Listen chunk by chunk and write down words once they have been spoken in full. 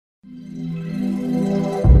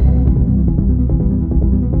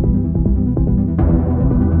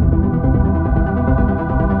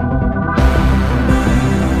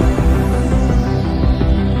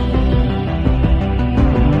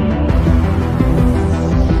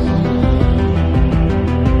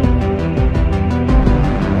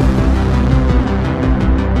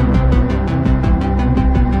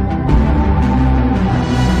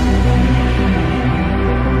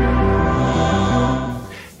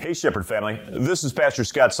Hey, Shepherd family. This is Pastor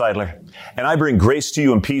Scott Seidler, and I bring grace to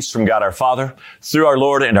you and peace from God our Father through our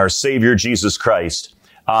Lord and our Savior, Jesus Christ.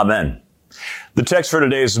 Amen. The text for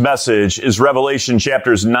today's message is Revelation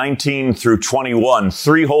chapters 19 through 21,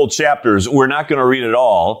 3 whole chapters. We're not going to read it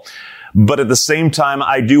all, but at the same time,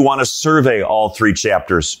 I do want to survey all 3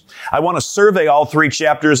 chapters. I want to survey all 3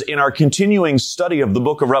 chapters in our continuing study of the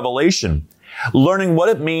book of Revelation, learning what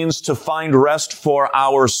it means to find rest for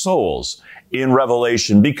our souls in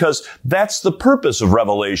Revelation, because that's the purpose of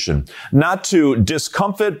Revelation, not to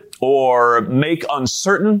discomfit or make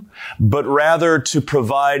uncertain, but rather to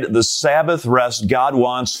provide the Sabbath rest God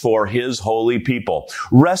wants for His holy people.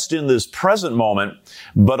 Rest in this present moment,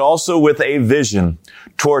 but also with a vision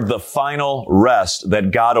toward the final rest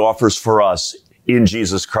that God offers for us in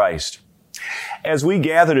Jesus Christ. As we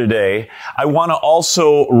gather today, I want to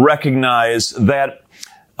also recognize that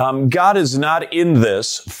God is not in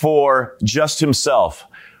this for just Himself,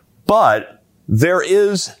 but there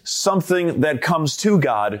is something that comes to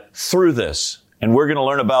God through this. And we're going to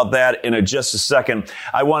learn about that in just a second.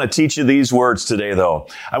 I want to teach you these words today, though.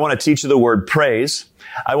 I want to teach you the word praise.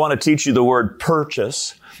 I want to teach you the word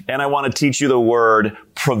purchase. And I want to teach you the word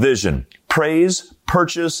provision. Praise,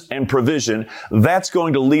 purchase, and provision. That's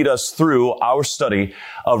going to lead us through our study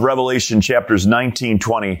of Revelation chapters 19,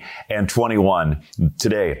 20, and 21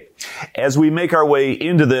 today. As we make our way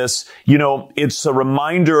into this, it's a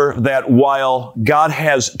reminder that while God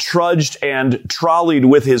has trudged and trolleyed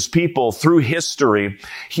with His people through history,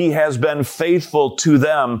 He has been faithful to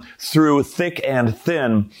them through thick and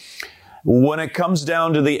thin. When it comes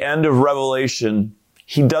down to the end of Revelation,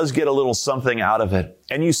 He does get a little something out of it.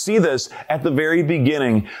 And you see this at the very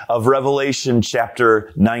beginning of Revelation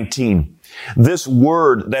chapter 19. This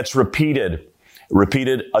word that's repeated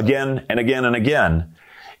again and again and again,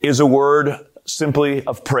 is a word simply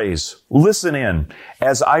of praise. Listen in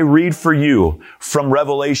as I read for you from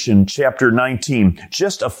Revelation chapter 19,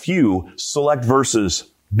 just a few select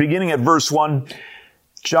verses. Beginning at verse 1,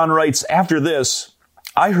 John writes, "After this,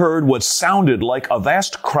 I heard what sounded like a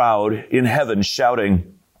vast crowd in heaven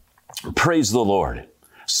shouting, 'Praise the Lord.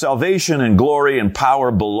 Salvation and glory and power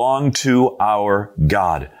belong to our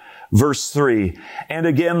God.'" Verse 3, "And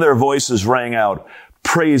again their voices rang out,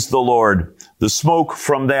 'Praise the Lord. The smoke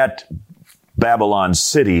from that Babylon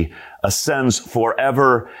city ascends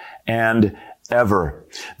forever and ever.'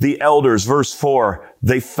 The elders," verse 4,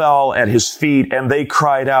 "they fell at His feet and they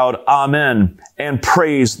cried out, 'Amen,' and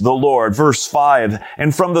praised the Lord." Verse 5,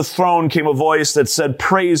 "And from the throne came a voice that said,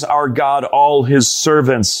 'Praise our God, all His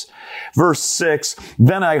servants.'" Verse 6,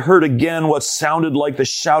 "Then I heard again what sounded like the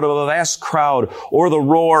shout of a vast crowd or the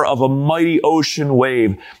roar of a mighty ocean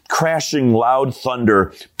wave, crashing loud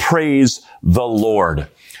thunder. Praise the Lord."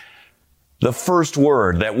 The first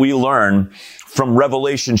word that we learn from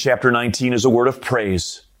Revelation chapter 19 is a word of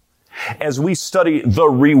praise. As we study the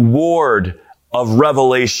reward of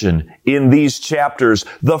Revelation in these chapters,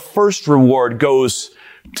 the first reward goes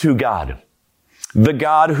to God. The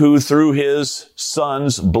God who through His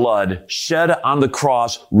Son's blood shed on the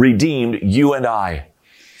cross redeemed you and I.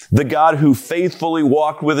 The God who faithfully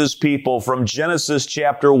walked with His people from Genesis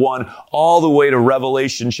chapter 1 all the way to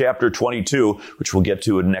Revelation chapter 22, which we'll get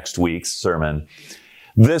to in next week's sermon.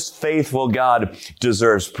 This faithful God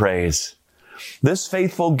deserves praise. This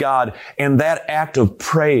faithful God and that act of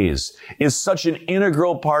praise is such an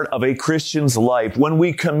integral part of a Christian's life. When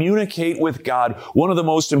we communicate with God, one of the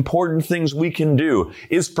most important things we can do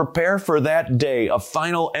is prepare for that day of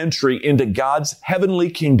final entry into God's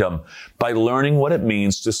heavenly kingdom by learning what it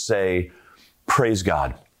means to say, "Praise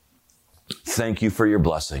God. Thank you for your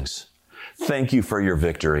blessings. Thank you for your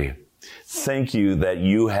victory. Thank you that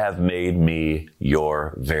you have made me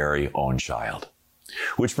your very own child."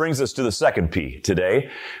 Which brings us to the second P today.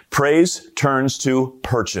 Praise turns to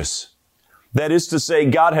purchase. That is to say,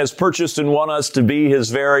 God has purchased and won us to be His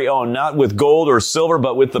very own, not with gold or silver,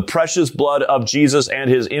 but with the precious blood of Jesus and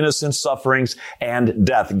His innocent sufferings and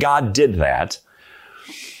death. God did that.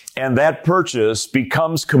 And that purchase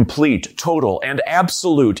becomes complete, total, and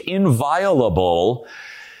absolute, inviolable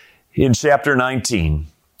in chapter 19.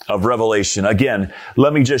 Of Revelation. Again,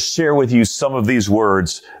 let me just share with you some of these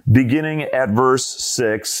words. Beginning at verse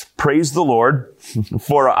 6, "Praise the Lord,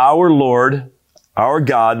 for our Lord, our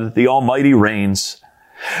God, the Almighty reigns.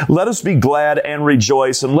 Let us be glad and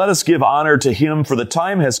rejoice, and let us give honor to Him, for the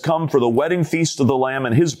time has come for the wedding feast of the Lamb,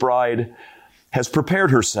 and His bride has prepared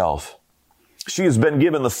herself. She has been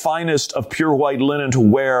given the finest of pure white linen to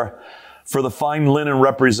wear, for the fine linen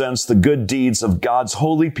represents the good deeds of God's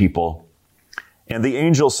holy people. And the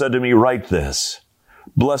angel said to me, 'Write this,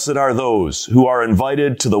 blessed are those who are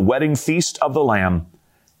invited to the wedding feast of the Lamb.'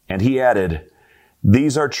 And he added,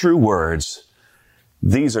 these are true words.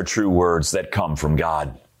 These are true words that come from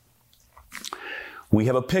God. We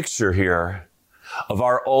have a picture here of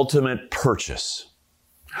our ultimate purchase.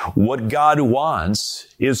 What God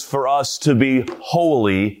wants is for us to be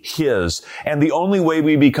wholly His. And the only way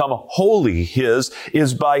we become wholly His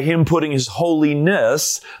is by Him putting His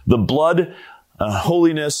holiness, the blood,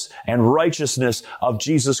 holiness, and righteousness of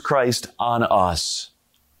Jesus Christ on us.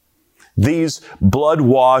 These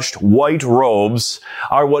blood-washed white robes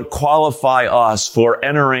are what qualify us for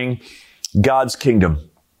entering God's kingdom,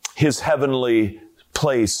 His heavenly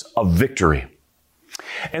place of victory.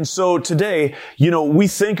 And so today, we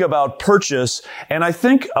think about purchase, and I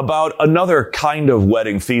think about another kind of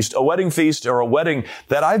wedding feast or a wedding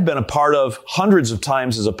that I've been a part of hundreds of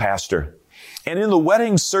times as a pastor. And in the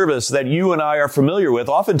wedding service that you and I are familiar with,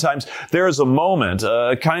 oftentimes there is a moment,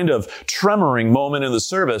 a kind of tremoring moment in the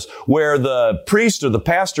service where the priest or the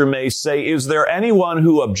pastor may say, is there anyone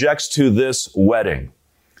who objects to this wedding?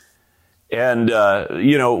 And,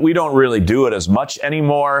 we don't really do it as much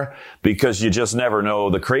anymore because you just never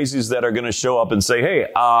know the crazies that are going to show up and say, hey,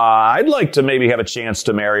 I'd like to maybe have a chance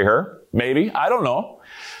to marry her. Maybe. I don't know.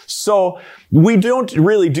 So we don't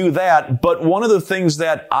really do that. But one of the things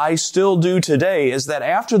that I still do today is that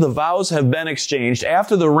after the vows have been exchanged,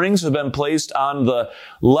 after the rings have been placed on the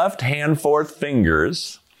left hand, fourth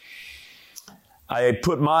fingers, I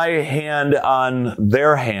put my hand on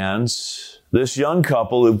their hands. This young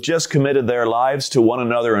couple who've just committed their lives to one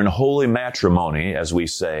another in holy matrimony, as we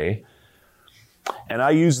say. And I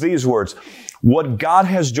use these words, what God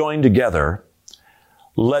has joined together,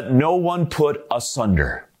 let no one put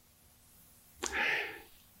asunder.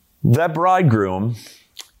 That bridegroom,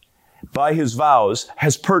 by his vows,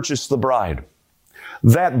 has purchased the bride.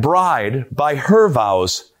 That bride, by her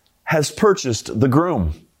vows, has purchased the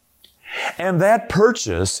groom. And that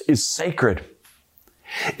purchase is sacred.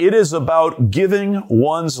 It is about giving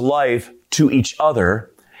one's life to each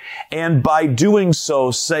other, and by doing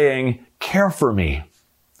so saying, care for me.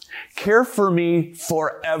 Care for me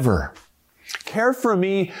forever. Care for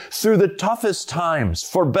me through the toughest times,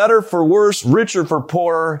 for better, for worse, richer, for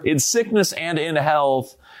poorer, in sickness and in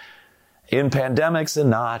health, in pandemics and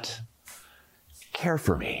not. Care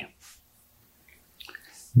for me.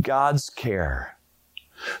 God's care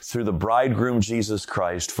through the bridegroom Jesus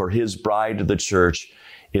Christ for His bride, the church,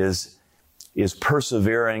 is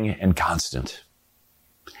persevering and constant.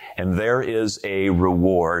 And there is a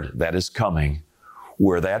reward that is coming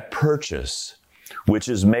where that purchase, which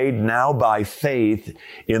is made now by faith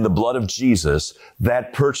in the blood of Jesus,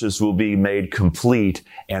 that purchase will be made complete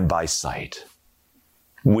and by sight.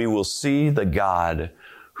 We will see the God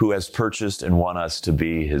who has purchased and won us to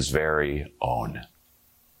be His very own.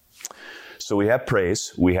 So we have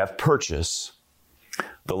praise, we have purchase.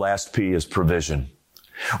 The last P is provision,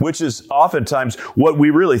 which is oftentimes what we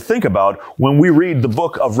really think about when we read the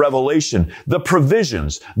book of Revelation, the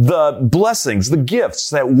provisions, the blessings, the gifts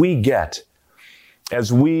that we get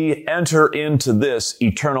as we enter into this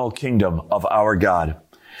eternal kingdom of our God.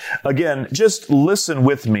 Again, just listen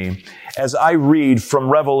with me as I read from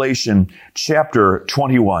Revelation chapter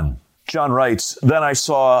 21. John writes, then I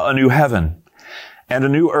saw a new heaven and a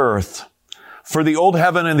new earth, for the old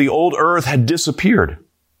heaven and the old earth had disappeared,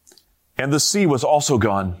 and the sea was also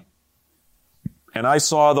gone. And I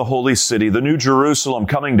saw the holy city, the new Jerusalem,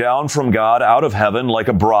 coming down from God out of heaven like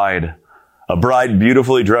a bride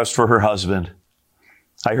beautifully dressed for her husband.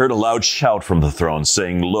 I heard a loud shout from the throne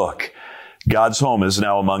saying, look, God's home is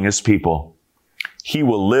now among His people. He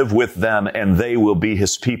will live with them and they will be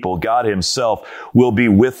His people. God Himself will be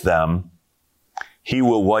with them. He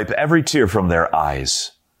will wipe every tear from their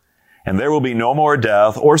eyes. And there will be no more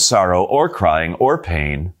death or sorrow or crying or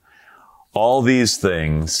pain. All these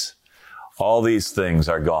things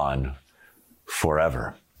are gone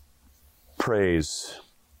forever. Praise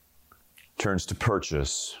turns to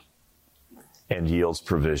purchase and yields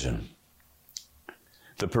provision.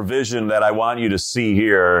 The provision that I want you to see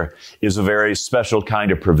here is a very special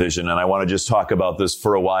kind of provision, and I want to just talk about this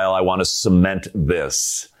for a while. I want to cement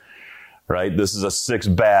this, right? This is a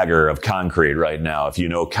 6-bagger of concrete right now. If you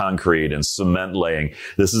know concrete and cement laying,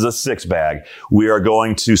 this is a 6-bag. We are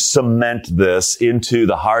going to cement this into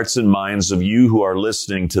the hearts and minds of you who are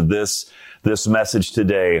listening to this message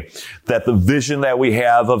today, that the vision that we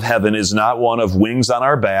have of heaven is not one of wings on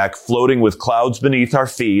our back, floating with clouds beneath our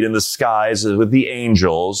feet in the skies with the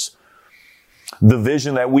angels. The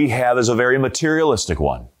vision that we have is a very materialistic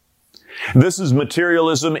one. This is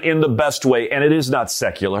materialism in the best way, and it is not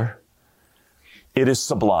secular. It is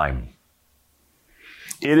sublime.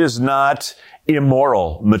 It is not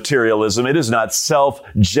immoral materialism. It is not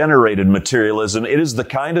self-generated materialism. It is the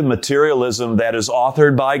kind of materialism that is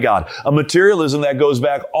authored by God. A materialism that goes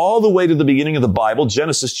back all the way to the beginning of the Bible,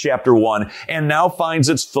 Genesis chapter 1, and now finds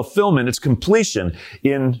its fulfillment, its completion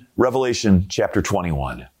in Revelation chapter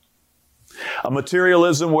 21. A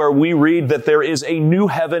materialism where we read that there is a new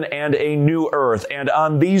heaven and a new earth, and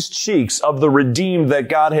on these cheeks of the redeemed that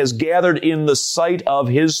God has gathered in the sight of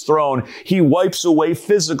His throne, He wipes away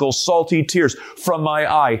physical salty tears from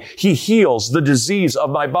my eye. He heals the disease of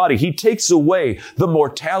my body. He takes away the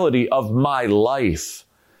mortality of my life.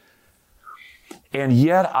 And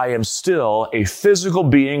yet I am still a physical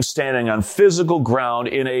being standing on physical ground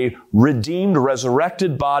in a redeemed,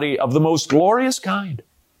 resurrected body of the most glorious kind.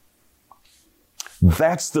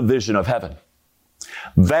 That's the vision of heaven.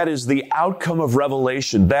 That is the outcome of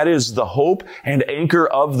Revelation. That is the hope and anchor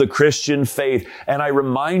of the Christian faith. And I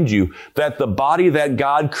remind you that the body that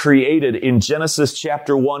God created in Genesis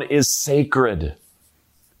chapter 1 is sacred.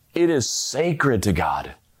 It is sacred to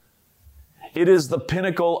God. It is the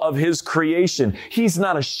pinnacle of His creation. He's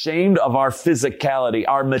not ashamed of our physicality,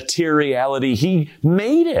 our materiality. He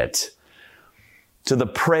made it to the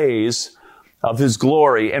praise of His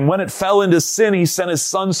glory. And when it fell into sin, He sent His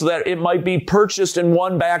Son so that it might be purchased and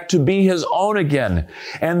won back to be His own again.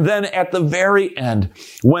 And then at the very end,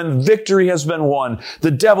 when victory has been won,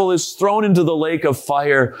 the devil is thrown into the lake of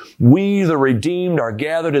fire. We, the redeemed, are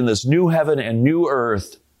gathered in this new heaven and new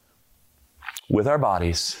earth with our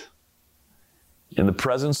bodies in the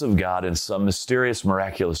presence of God in some mysterious,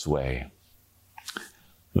 miraculous way.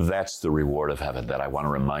 That's the reward of heaven that I want to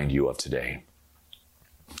remind you of today.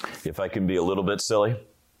 If I can be a little bit silly,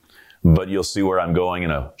 but you'll see where I'm going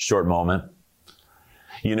in a short moment.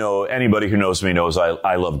 You know, anybody who knows me knows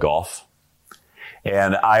I love golf.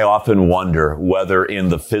 And I often wonder whether in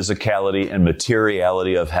the physicality and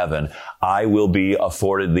materiality of heaven, I will be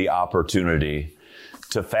afforded the opportunity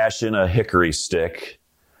to fashion a hickory stick,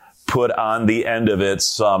 put on the end of it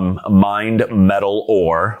some mined metal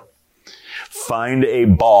ore, find a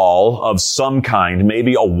ball of some kind,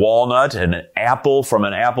 maybe a walnut, an apple from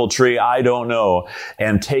an apple tree, I don't know,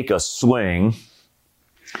 and take a swing.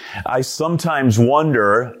 I sometimes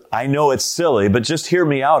wonder, I know it's silly, but just hear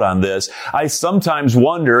me out on this. I sometimes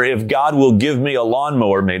wonder if God will give me a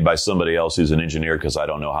lawnmower made by somebody else who's an engineer, because I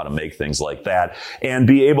don't know how to make things like that, and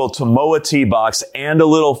be able to mow a tee box and a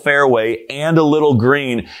little fairway and a little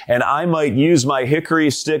green, and I might use my hickory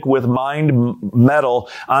stick with mined metal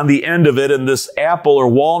on the end of it and this apple or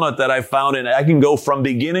walnut that I found, and I can go from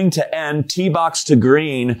beginning to end, tee box to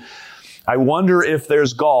green. I wonder if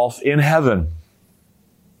there's golf in heaven.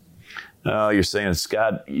 Oh, you're saying,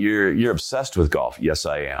 Scott, you're obsessed with golf. Yes,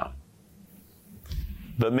 I am.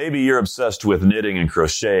 But maybe you're obsessed with knitting and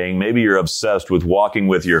crocheting. Maybe you're obsessed with walking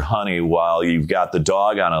with your honey while you've got the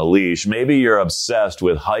dog on a leash. Maybe you're obsessed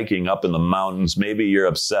with hiking up in the mountains. Maybe you're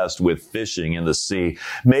obsessed with fishing in the sea.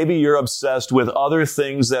 Maybe you're obsessed with other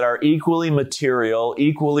things that are equally material,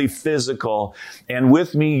 equally physical. And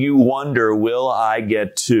with me, you wonder, will I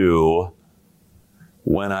get to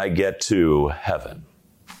when I get to heaven?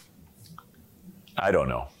 I don't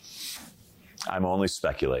know. I'm only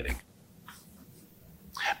speculating.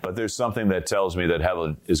 But there's something that tells me that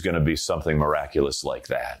heaven is going to be something miraculous like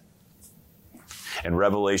that. And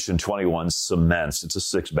Revelation 21 cements, it's a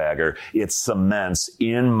six-bagger, it cements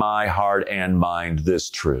in my heart and mind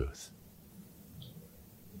this truth.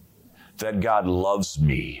 That God loves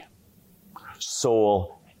me,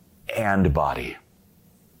 soul and body.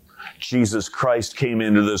 Jesus Christ came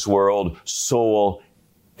into this world, soul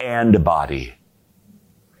and body,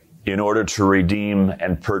 in order to redeem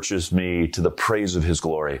and purchase me to the praise of His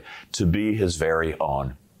glory, to be His very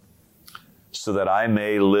own, so that I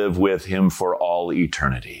may live with Him for all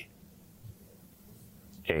eternity.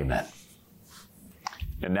 Amen.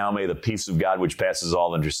 And now may the peace of God, which passes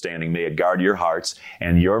all understanding, may it guard your hearts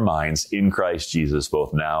and your minds in Christ Jesus,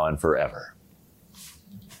 both now and forever.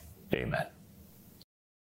 Amen.